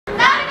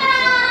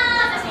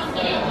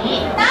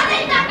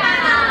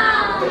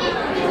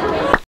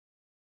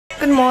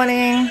Good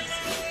morning.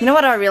 You know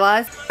what I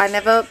realized? I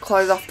never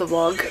close off the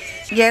vlog.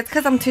 Yeah, it's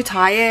because I'm too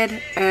tired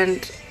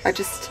and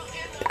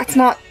that's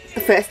not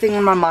the first thing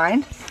on my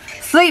mind.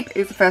 Sleep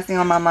is the first thing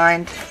on my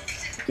mind.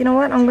 You know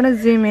what? I'm gonna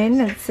zoom in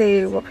and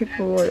see what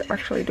people are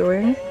actually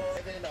doing.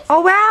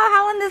 Oh wow,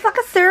 Helen, there's like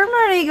a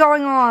ceremony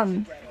going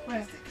on.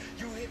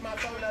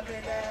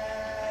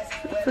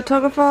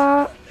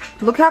 Photographer.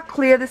 Look how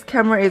clear this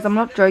camera is. I'm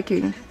not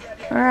joking.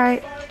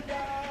 Alright.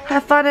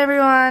 Have fun,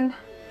 everyone.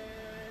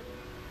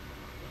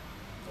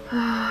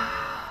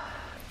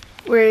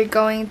 We're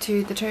going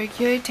to the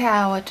Tokyo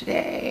Tower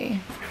today.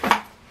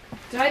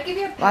 Did I give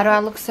you a Why do I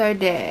look so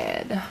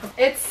dead?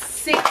 It's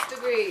 6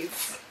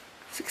 degrees.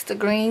 6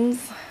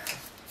 degrees.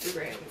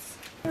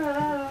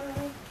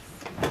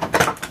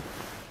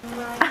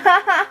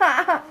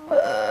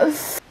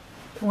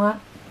 What?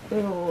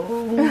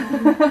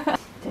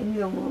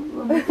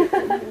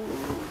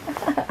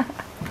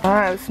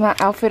 Alright, it's my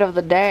outfit of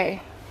the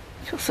day.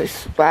 I feel so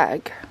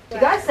swag.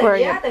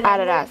 Wearing an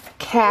Adidas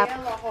cap,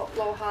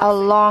 a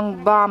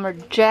long bomber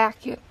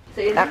jacket,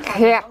 a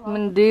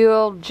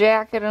Kathmandu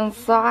jacket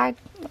inside,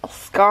 a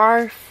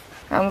scarf,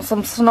 and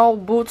some snow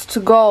boots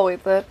to go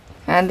with it.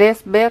 And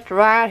this bitch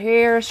right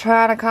here is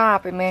trying to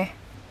copy me.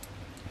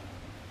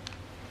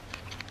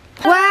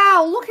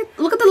 Wow, look at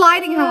the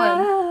lighting,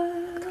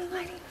 Helen. Look at the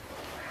lighting.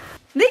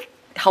 Nick,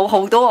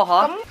 hậu tour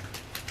hả?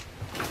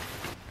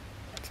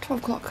 It's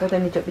 12 o'clock.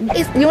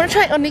 You want to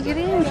try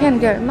onigiri? We can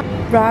go.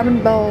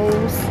 Ramen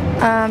bowls.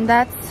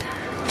 That's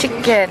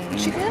chicken.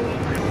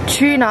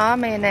 Tuna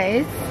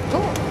mayonnaise.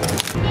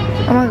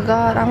 Oh my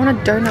god, I want a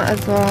donut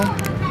as well.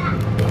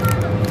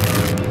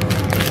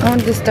 I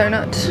want this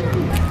donut.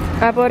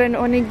 I bought an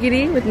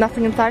onigiri with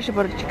nothing inside. She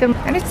bought a chicken.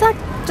 And it's like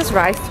just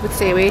rice with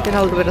seaweed and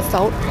a little bit of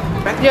salt.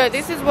 Yeah,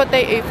 this is what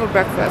they eat for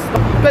breakfast.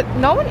 But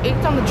no one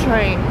eats on the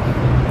train.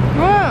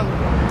 Yeah.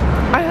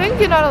 I think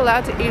you're not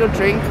allowed to eat or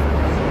drink.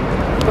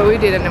 But we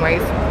did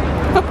anyways.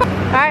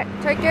 Alright,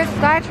 Tokyo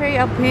Skytree,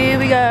 up here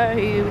we go,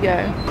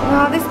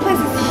 Wow, this place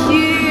is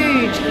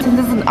huge. And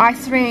there's an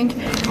ice rink,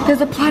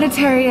 there's a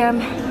planetarium,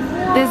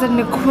 there's an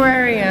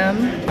aquarium.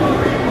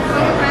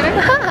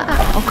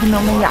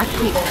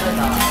 Okonomiyaki.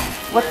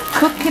 What's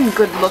cooking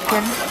good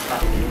looking?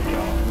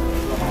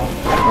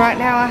 Right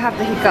now I have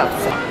the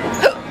hiccups.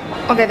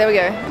 Okay, there we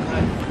go.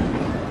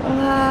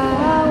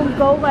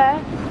 Go where?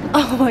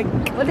 Oh my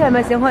god.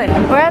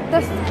 We're at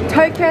the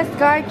Tokyo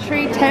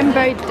Skytree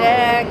Tembo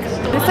deck.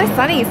 It's so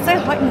sunny, it's so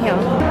hot in here.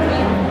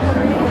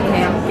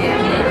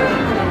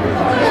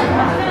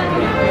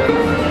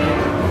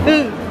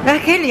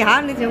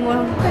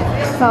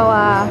 So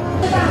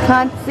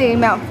can't see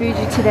Mount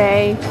Fuji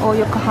today or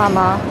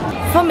Yokohama.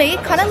 For me,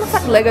 it kind of looks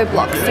like Lego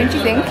blocks, don't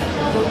you think?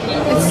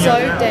 It's so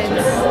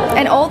dense.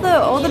 And all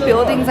the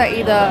buildings are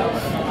either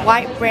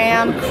white,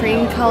 brown,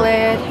 cream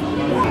colored.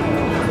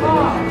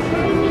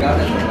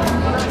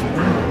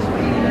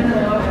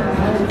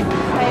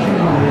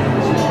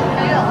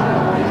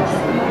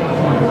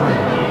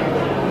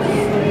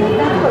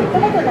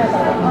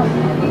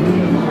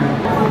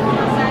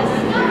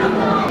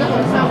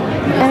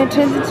 And it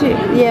turns into,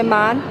 yeah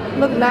man,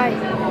 look nice.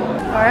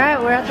 Alright,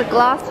 we're at the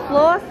glass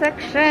floor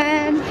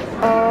section.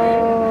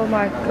 Oh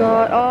my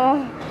god,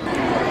 oh.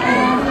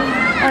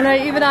 I know,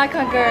 even I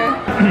can't go.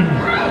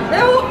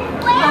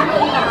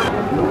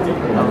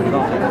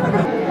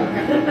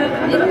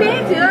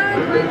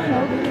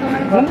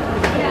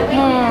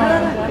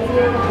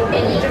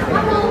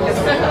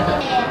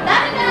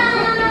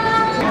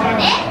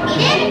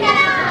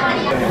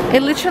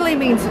 It literally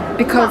means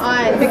because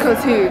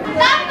who?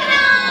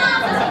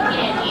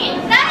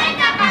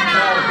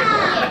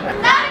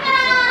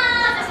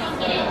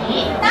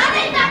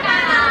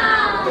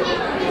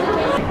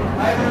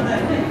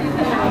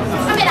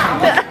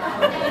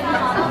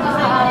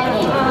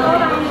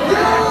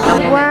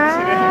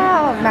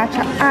 Wow,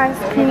 matcha ice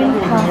cream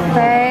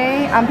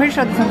parfait. I'm pretty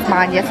sure this one's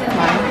mine. Yes, it's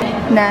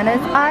mine.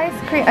 Nana's ice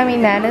cream. I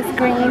mean Nana's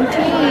green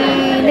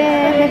tea.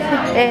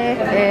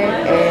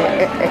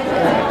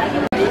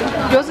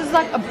 Yours is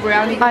like a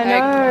brownie cake. I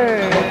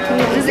know.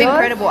 This is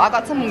incredible. I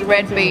got some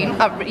red bean.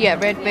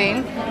 Red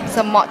bean.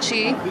 Some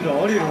mochi.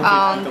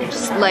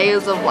 Just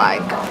layers of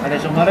like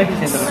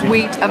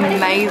sweet,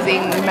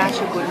 amazing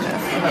matcha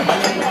goodness.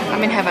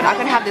 I'm in heaven. I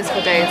can have this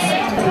for days.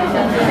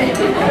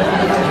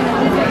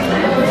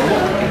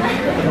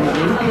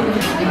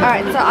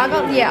 Alright, so I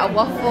got a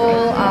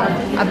waffle,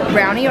 a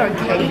brownie or a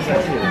cake,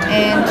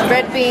 and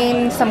red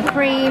bean, some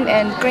cream,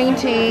 and green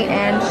tea,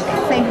 and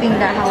same thing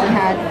that Helen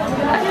had.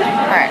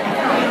 Alright.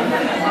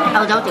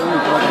 Oh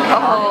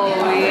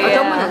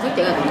yeah.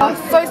 Oh,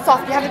 it's so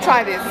soft. You have to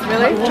try this.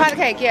 Really? Try the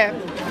cake, yeah.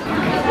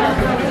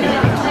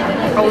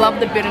 I love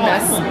the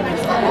bitterness.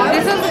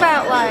 This is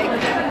about like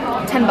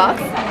 $10.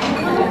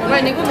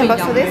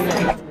 $10 for this.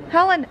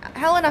 Helen,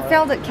 I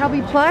failed at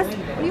Calbee Plus.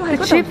 The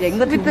chips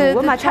with the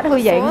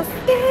chocolate sauce.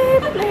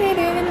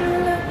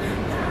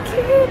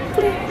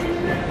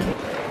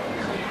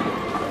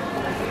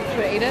 Should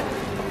we eat it?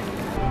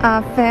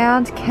 I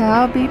found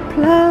Calbee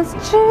Plus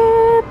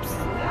chips.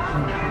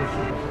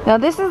 Now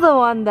this is the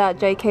one that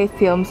JK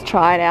Films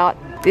tried out.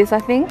 This I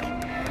think.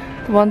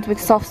 The ones with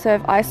soft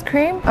serve ice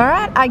cream.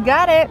 Alright, I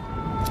got it.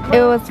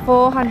 It was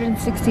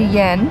 460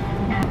 yen.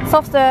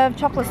 Soft serve,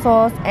 chocolate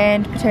sauce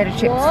and potato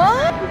chips.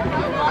 What?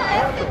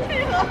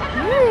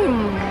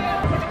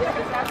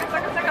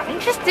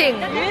 Interesting.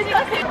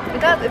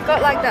 It's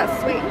got like that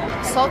sweet,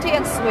 salty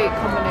and sweet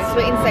combination.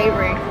 Sweet and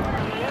savory.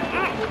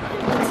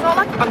 It's not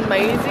like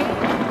amazing,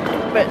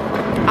 but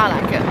I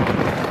like it.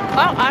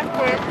 I like ice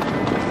cream.